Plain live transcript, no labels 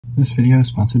This video is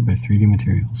sponsored by 3D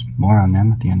Materials. More on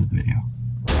them at the end of the video.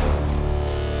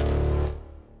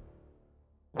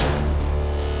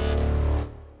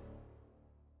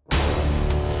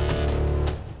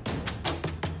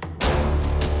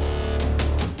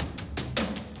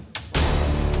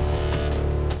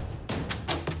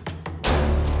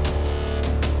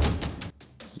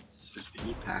 This is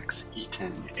the Epax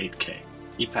E10 8K,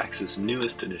 Epax's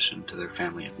newest addition to their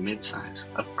family of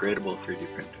mid-size, upgradable 3D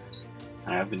printers,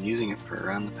 and I've been using it for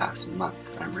around the past month,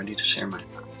 and I'm ready to share my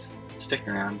thoughts. Stick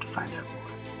around to find out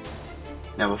more.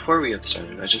 Now before we get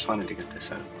started, I just wanted to get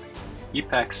this out of the way.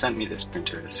 Epax sent me this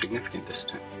printer at a significant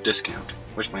discount,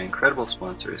 which my incredible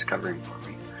sponsor is covering for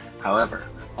me. However,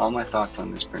 all my thoughts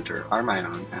on this printer are my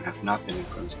own and have not been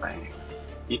influenced by anyone.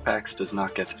 Epax does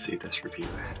not get to see this review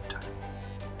ahead of time.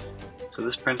 So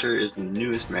this printer is the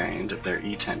newest variant of their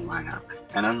E10 lineup,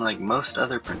 and unlike most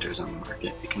other printers on the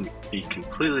market, it can be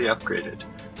completely upgraded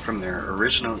from their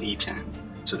original E10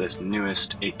 to this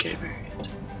newest 8K variant.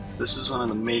 This is one of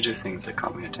the major things that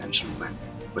caught my attention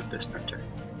with this printer.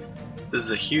 This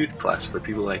is a huge plus for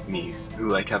people like me who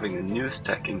like having the newest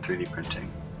tech in 3D printing,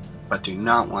 but do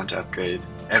not want to upgrade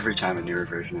every time a newer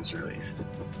version is released.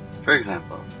 For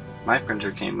example, my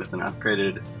printer came with an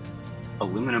upgraded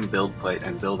aluminum build plate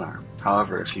and build arm.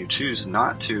 However, if you choose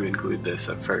not to include this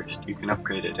at first, you can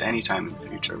upgrade it any time in the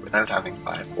future without having to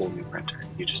buy a whole new printer.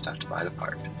 You just have to buy the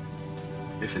part.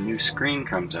 If a new screen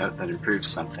comes out that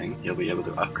improves something, you'll be able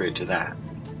to upgrade to that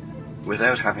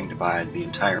without having to buy the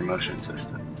entire motion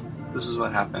system. This is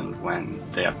what happened when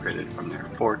they upgraded from their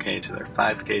 4K to their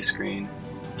 5K screen,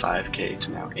 5K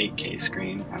to now 8K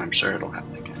screen, and I'm sure it'll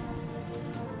happen again.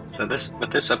 So this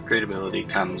upgradability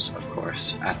comes, of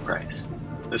course, at price.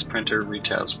 This printer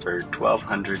retails for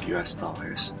 $1,200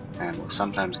 US and will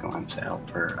sometimes go on sale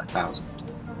for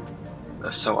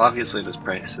 $1,000. So obviously this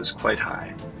price is quite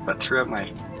high, but throughout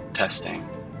my testing,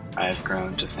 I've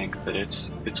grown to think that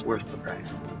it's worth the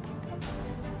price.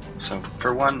 So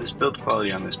for one, this build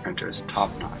quality on this printer is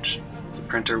top-notch. The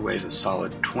printer weighs a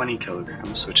solid 20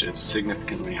 kilograms, which is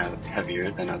significantly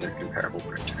heavier than other comparable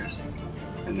printers.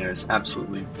 And there's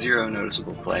absolutely zero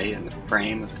noticeable play in the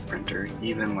frame of the printer,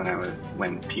 even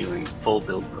when peeling full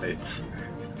build plates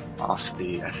off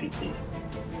the FEP.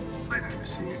 The plate I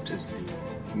received is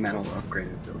the metal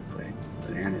upgraded build plate,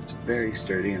 and it's very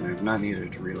sturdy, and I've not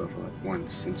needed to relevel it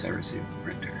once since I received the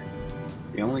printer.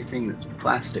 The only thing that's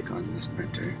plastic on this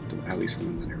printer, at least the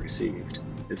one that I received,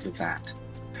 is the vat.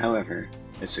 However,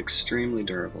 it's extremely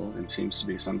durable and seems to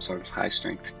be some sort of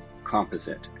high-strength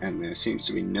composite, and there seems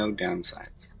to be no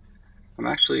downsides. I'm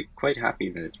actually quite happy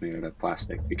that it's made out of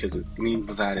plastic because it means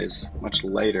the vat is much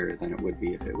lighter than it would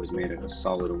be if it was made out of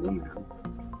solid aluminum,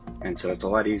 and so it's a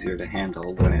lot easier to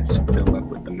handle when it's filled up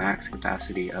with the max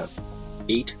capacity of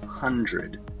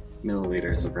 800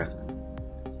 milliliters of resin.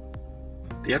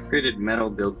 The upgraded metal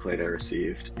build plate I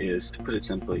received is, to put it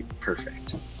simply,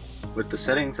 perfect. With the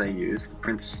settings I used, the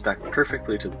prints stuck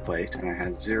perfectly to the plate, and I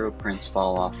had 0 prints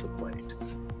fall off the plate.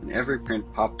 And every print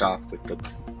popped off with the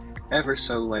ever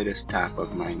so lightest tap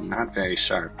of my not very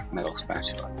sharp metal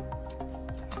spatula.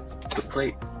 The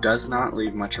plate does not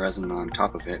leave much resin on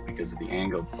top of it because of the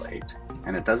angled plate,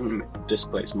 and it doesn't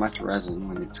displace much resin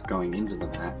when it's going into the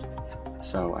vat,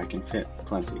 so I can fit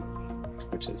plenty,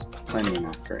 which is plenty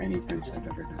enough for any prints I've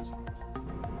ever done.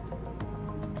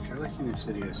 If you're liking this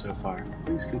video so far,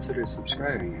 please consider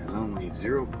subscribing, as only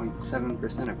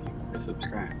 0.7% of you are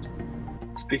subscribed.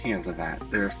 Speaking of the vat,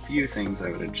 there are a few things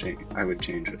I would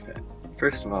change with it.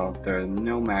 First of all, there are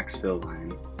no max fill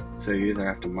line, so you either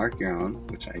have to mark your own,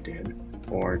 which I did,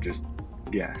 or just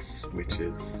guess, which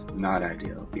is not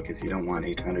ideal because you don't want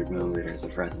 800 milliliters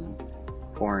of resin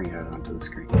pouring out onto the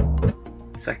screen.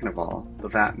 Second of all, the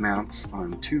vat mounts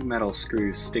on 2 metal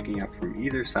screws sticking up from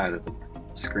either side of the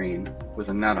screen with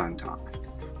a nut on top.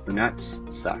 The nuts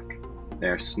suck. They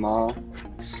are small,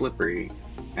 slippery,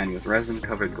 and with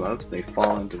resin-covered gloves, they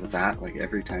fall into the vat like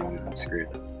every time you unscrew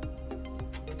them.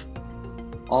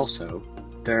 Also,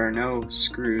 there are no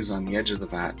screws on the edge of the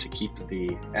vat to keep the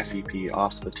FEP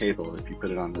off the table if you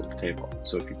put it onto the table.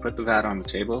 So if you put the vat on the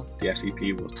table, the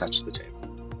FEP will touch the table.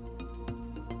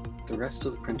 The rest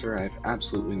of the printer I have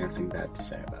absolutely nothing bad to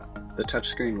say about. The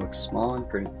touchscreen looks small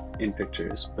in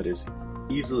pictures, but is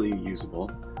easily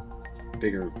usable.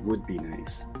 Bigger would be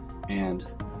nice. And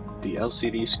the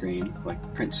LCD screen, like the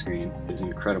print screen, is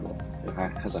incredible. It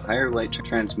has a higher light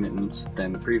transmittance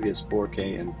than the previous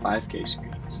 4K and 5K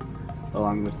screens,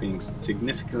 along with being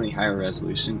significantly higher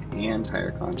resolution and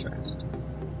higher contrast.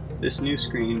 This new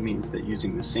screen means that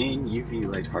using the same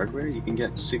UV light hardware, you can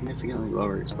get significantly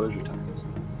lower exposure times.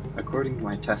 according to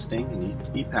my testing and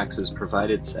Epax's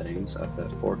provided settings of the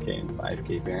 4K and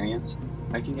 5K variants,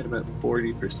 I can get about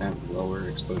 40% lower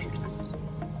exposure times.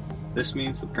 This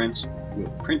means the prints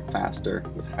will print faster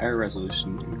with higher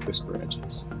resolution and crisper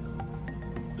edges.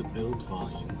 The build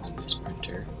volume on this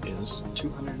printer is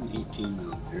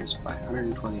 218mm by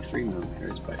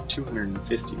 123mm by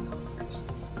 250mm,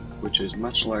 which is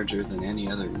much larger than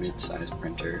any other mid-size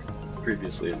printer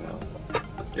previously available.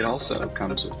 It also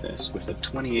comes with this with a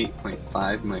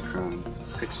 28.5 micron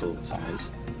pixel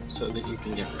size, so that you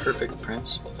can get perfect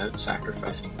prints without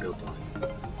sacrificing build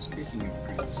volume. Speaking of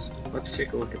prints, let's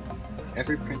take a look at them.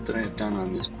 Every print that I have done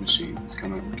on this machine has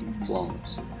come out looking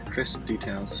flawless. Crisp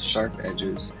details, sharp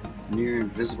edges, near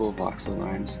invisible voxel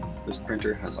lines, this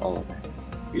printer has all of it.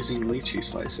 Using Lychee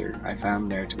Slicer, I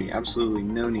found there to be absolutely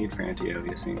no need for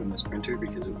anti-aliasing on this printer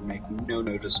because it would make no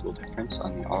noticeable difference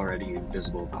on the already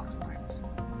invisible voxel lines.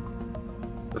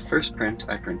 The first print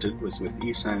I printed was with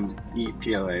eSun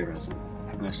ePLA resin,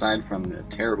 and aside from the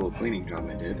terrible cleaning job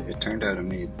I did, it turned out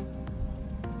amazing.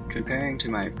 Comparing to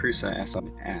my Prusa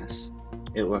S1S,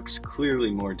 it looks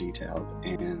clearly more detailed,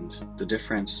 and the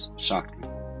difference shocked me.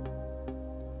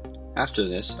 After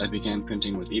this, I began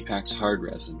printing with Epax hard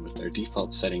resin with their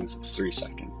default settings of 3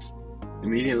 seconds.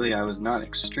 Immediately I was not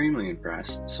extremely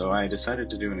impressed, so I decided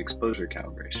to do an exposure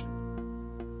calibration.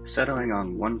 Settling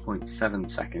on 1.7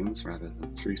 seconds rather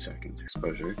than 3 seconds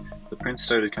exposure, the print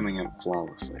started coming out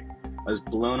flawlessly. I was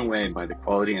blown away by the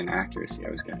quality and accuracy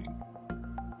I was getting.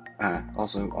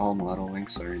 Also, all model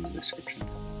links are in the description.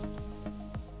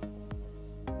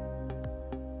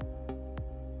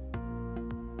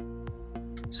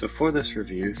 So for this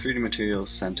review, 3D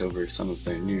Materials sent over some of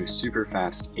their new super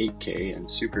fast 8K and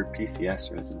super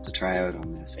PCS resin to try out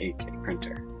on this 8K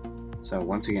printer. So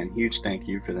once again, huge thank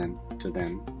you to them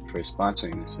for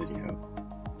sponsoring this video.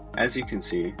 As you can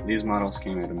see, these models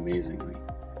came out amazingly.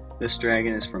 This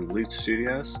dragon is from Loot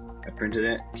Studios. I printed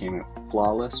it, came out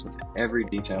flawless with every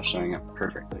detail showing up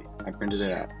perfectly. I printed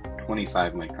it at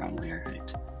 25 micron layer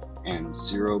height and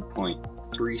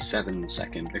 0.37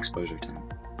 second exposure time.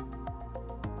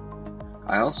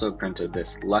 I also printed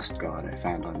this Lust God I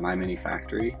found on My Mini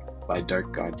Factory by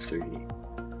Dark Gods 3D.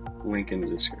 Link in the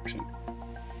description.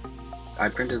 I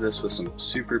printed this with some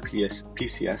super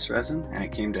PCS resin and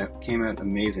it came out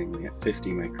amazingly at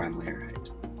 50 micron layer height.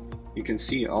 You can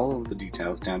see all of the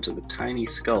details down to the tiny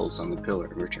skulls on the pillar,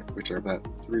 which are about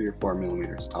 3 or 4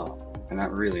 millimeters tall, and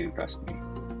that really impressed me.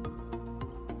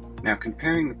 Now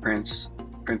comparing the prints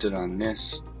printed on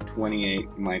this 28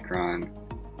 micron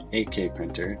 8K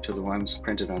printer to the ones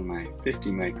printed on my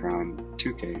 50 micron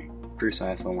 2K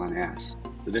Prusa SL1S,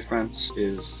 the difference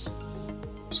is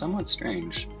somewhat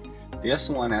strange. The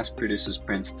SL1S produces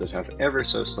prints that have ever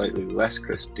so slightly less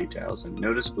crisp details and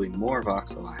noticeably more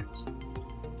voxel lines.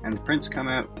 And the prints come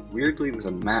out weirdly with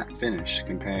a matte finish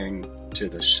comparing to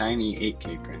the shiny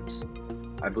 8K prints.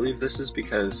 I believe this is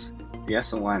because the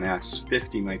SL1S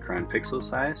 50 micron pixel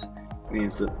size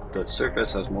means that the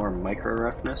surface has more micro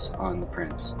roughness on the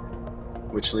prints,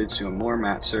 which leads to a more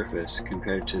matte surface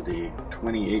compared to the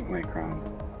 28 micron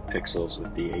pixels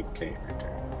with the 8K printer.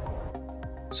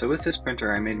 So with this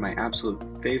printer I made my absolute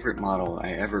favorite model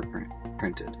I ever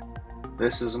printed.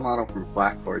 This is a model from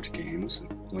Blackforge Games,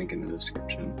 link in the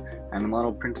description, and the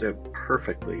model printed out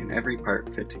perfectly and every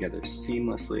part fit together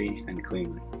seamlessly and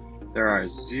cleanly. There are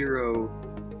 0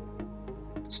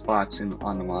 spots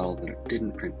on the model that it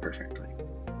didn't print perfectly.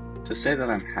 To say that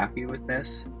I'm happy with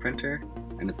this printer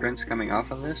and the prints coming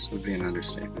off of this would be an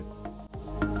understatement.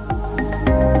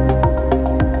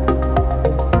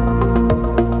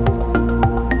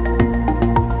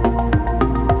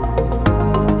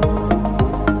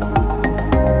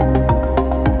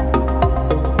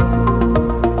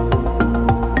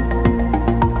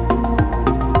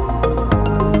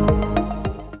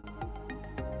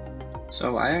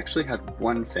 So I actually had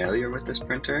one failure with this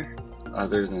printer,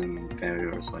 other than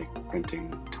failures like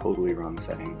printing with totally wrong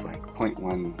settings like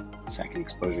 0.1 second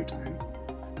exposure time.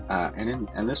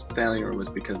 And this failure was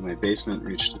because my basement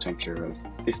reached a temperature of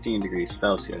 15 degrees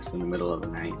Celsius in the middle of the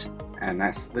night, and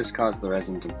this caused the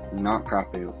resin to not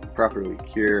properly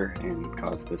cure and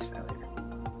caused this failure.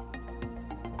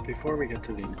 Before we get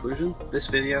to the conclusion, this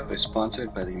video is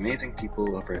sponsored by the amazing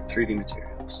people over at 3D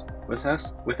Materials.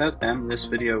 Without them, this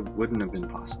video wouldn't have been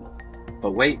possible.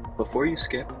 But wait, before you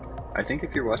skip, I think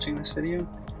if you're watching this video,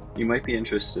 you might be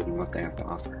interested in what they have to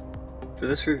offer. For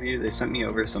this review, they sent me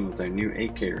over some of their new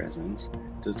 8K resins,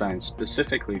 designed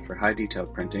specifically for high detail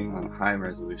printing on a high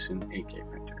resolution 8K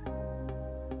printer.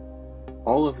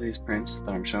 All of these prints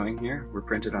that I'm showing here were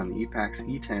printed on the Epax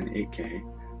E10 8K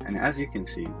And as you can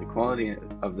see, the quality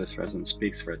of this resin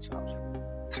speaks for itself.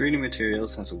 3D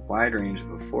Materials has a wide range of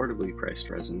affordably priced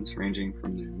resins, ranging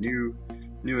from their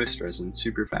newest resin,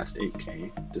 Superfast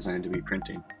 8K, designed to be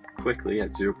printed quickly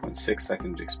at 0.6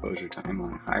 second exposure time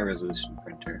on a high-resolution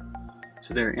printer,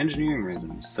 to their engineering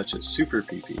resins such as Super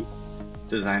PP,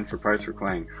 designed for parts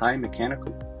requiring high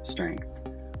mechanical strength,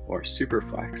 or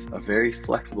Superflex, a very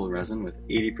flexible resin with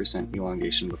 80%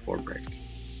 elongation before break.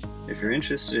 If you're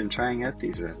interested in trying out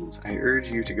these resins, I urge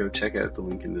you to go check out the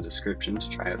link in the description to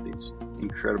try out these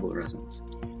incredible resins.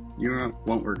 You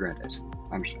won't regret it.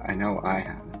 I know I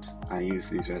haven't. I use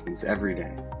these resins every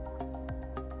day.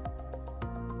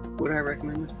 Would I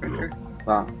recommend this printer?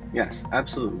 Well, yes,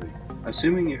 absolutely.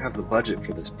 Assuming you have the budget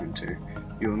for this printer,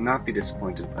 you will not be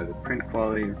disappointed by the print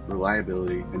quality,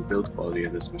 reliability, and build quality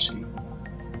of this machine.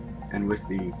 And with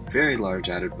the very large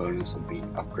added bonus of being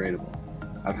upgradable.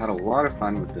 I've had a lot of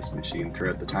fun with this machine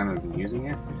throughout the time I've been using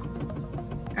it,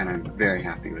 and I'm very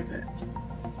happy with it.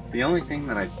 The only thing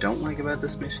that I don't like about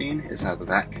this machine is how the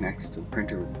vat connects to the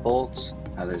printer with bolts,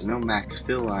 how there's no max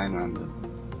fill line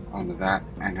on the vat,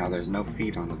 and how there's no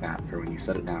feet on the vat for when you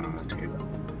set it down on a table.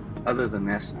 Other than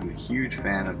this, I'm a huge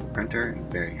fan of the printer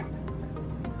and very happy.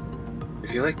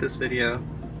 If you liked this video,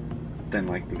 then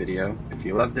like the video. If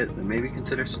you loved it, then maybe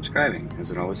consider subscribing,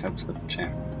 as it always helps with the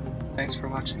channel. Thanks for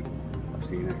watching.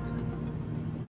 See you next time.